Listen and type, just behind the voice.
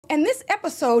In this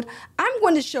episode, I'm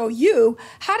going to show you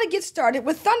how to get started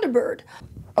with Thunderbird.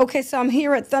 Okay, so I'm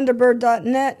here at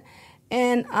thunderbird.net,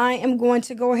 and I am going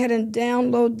to go ahead and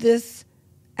download this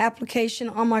application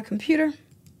on my computer.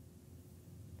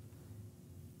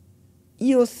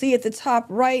 You'll see at the top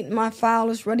right, my file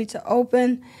is ready to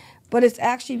open, but it's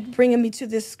actually bringing me to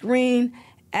this screen,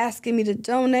 asking me to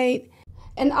donate.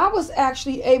 And I was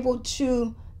actually able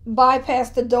to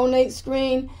bypass the donate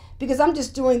screen because I'm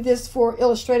just doing this for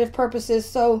illustrative purposes,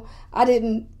 so I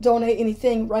didn't donate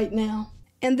anything right now.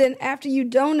 And then after you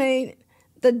donate,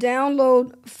 the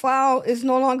download file is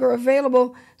no longer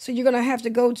available, so you're going to have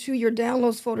to go to your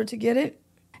downloads folder to get it.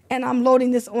 And I'm loading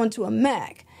this onto a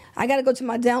Mac. I got to go to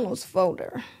my downloads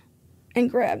folder and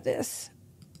grab this.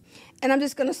 And I'm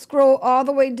just going to scroll all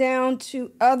the way down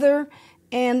to Other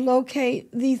and locate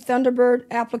the Thunderbird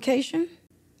application.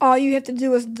 All you have to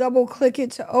do is double click it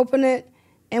to open it.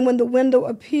 And when the window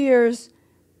appears,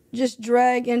 just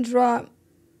drag and drop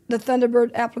the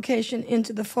Thunderbird application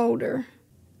into the folder.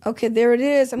 Okay, there it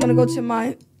is. I'm going to go to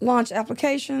my Launch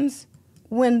Applications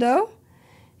window,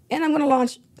 and I'm going to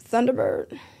launch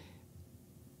Thunderbird.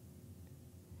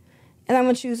 And I'm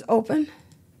going to choose Open.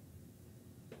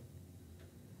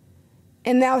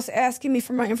 And now it's asking me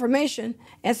for my information.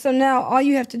 And so now all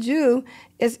you have to do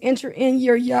is enter in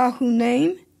your Yahoo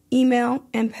name, email,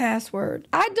 and password.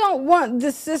 I don't want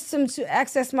this system to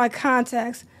access my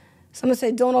contacts, so I'm going to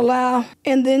say Don't Allow,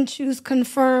 and then choose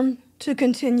Confirm to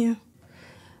continue.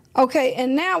 Okay,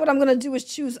 and now what I'm going to do is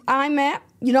choose IMAP.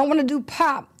 You don't want to do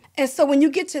POP. And so when you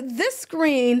get to this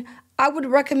screen, I would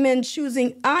recommend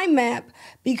choosing IMAP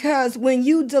because when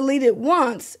you delete it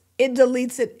once, it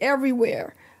deletes it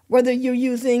everywhere, whether you're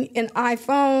using an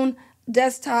iPhone,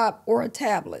 desktop, or a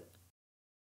tablet.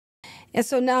 And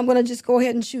so now I'm going to just go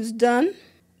ahead and choose Done.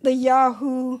 The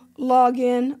Yahoo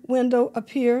login window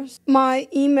appears. My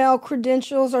email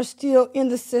credentials are still in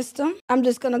the system. I'm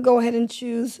just going to go ahead and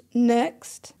choose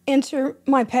Next. Enter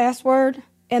my password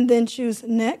and then choose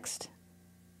Next.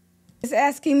 It's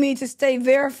asking me to stay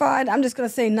verified. I'm just going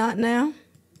to say Not Now.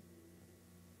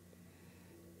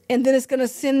 And then it's going to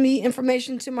send me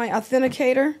information to my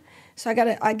authenticator. So I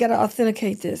gotta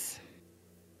authenticate this.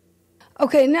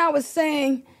 Okay, now it's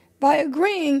saying by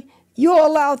agreeing, you'll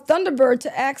allow Thunderbird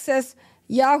to access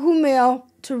Yahoo Mail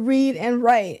to read and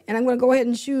write. And I'm going to go ahead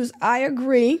and choose I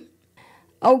agree.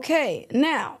 Okay,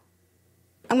 now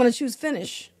I'm going to choose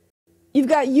Finish. You've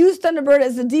got Use Thunderbird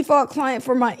as the default client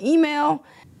for my email.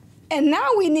 And now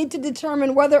we need to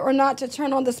determine whether or not to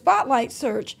turn on the Spotlight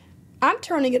search. I'm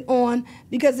turning it on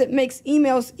because it makes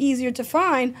emails easier to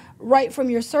find right from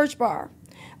your search bar.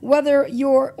 Whether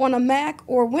you're on a Mac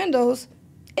or Windows,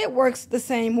 it works the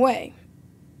same way.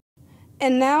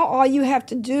 And now all you have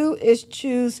to do is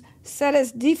choose Set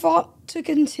as Default to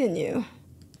continue.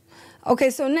 Okay,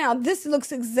 so now this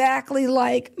looks exactly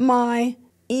like my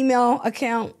email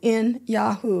account in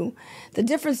Yahoo. The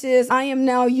difference is I am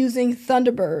now using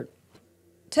Thunderbird.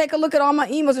 Take a look at all my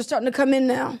emails are starting to come in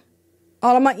now.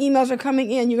 All of my emails are coming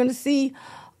in. You're going to see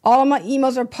all of my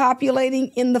emails are populating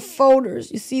in the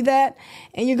folders. You see that?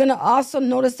 And you're going to also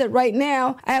notice that right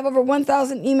now I have over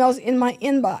 1,000 emails in my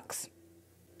inbox.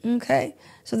 Okay,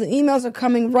 so the emails are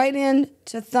coming right in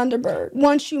to Thunderbird.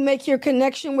 Once you make your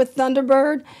connection with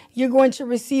Thunderbird, you're going to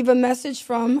receive a message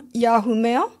from Yahoo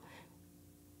Mail.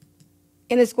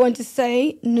 And it's going to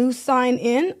say New Sign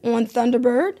In on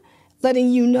Thunderbird, letting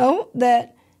you know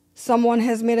that someone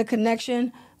has made a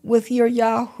connection with your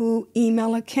Yahoo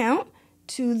email account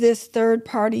to this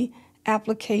third-party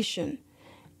application.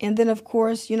 And then, of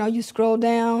course, you scroll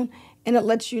down and it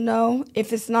lets you know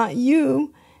if it's not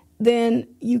you, then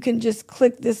you can just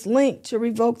click this link to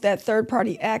revoke that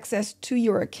third-party access to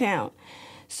your account.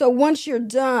 So once you're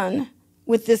done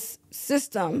with this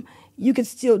system, you can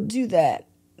still do that.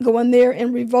 Go in there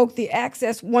and revoke the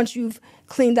access once you've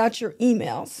cleaned out your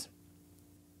emails.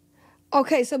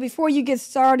 Okay, so before you get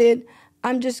started,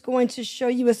 I'm just going to show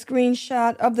you a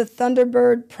screenshot of the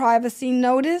Thunderbird privacy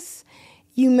notice.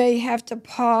 You may have to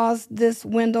pause this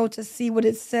window to see what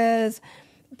it says,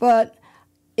 but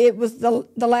it was the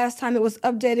last time it was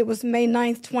updated was May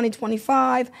 9th,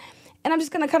 2025. And I'm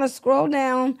just going to kind of scroll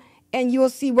down and you'll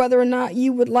see whether or not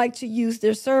you would like to use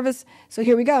their service. So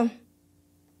here we go.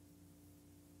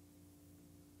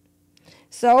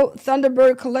 So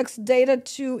Thunderbird collects data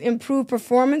to improve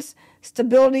performance,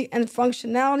 stability, and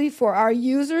functionality for our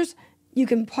users. You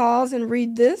can pause and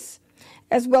read this,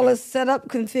 as well as set up,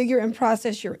 configure, and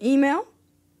process your email.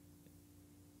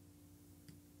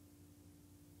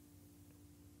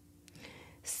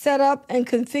 Set up and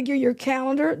configure your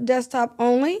calendar, desktop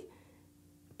only.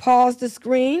 pause the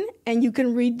screen and you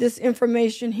can read this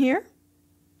information here.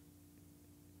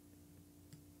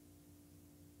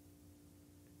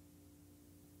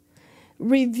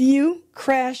 Review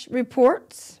crash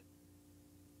reports.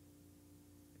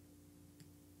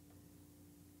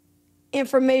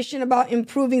 Information about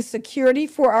improving security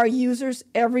for our users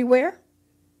everywhere.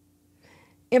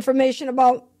 Information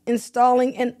about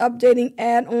installing and updating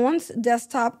add-ons,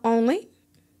 desktop only.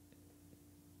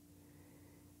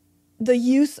 The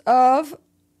use of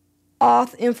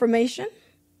auth information.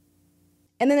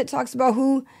 And then it talks about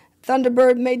who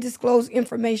Thunderbird may disclose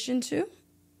information to.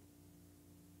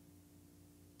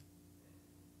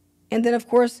 And then, of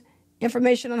course,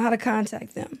 information on how to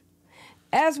contact them,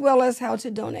 as well as how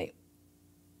to donate.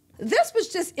 This was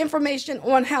just information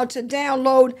on how to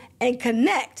download and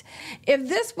connect. If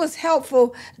this was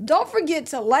helpful, don't forget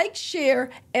to like, share,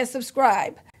 and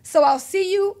subscribe. So I'll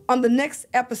see you on the next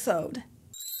episode.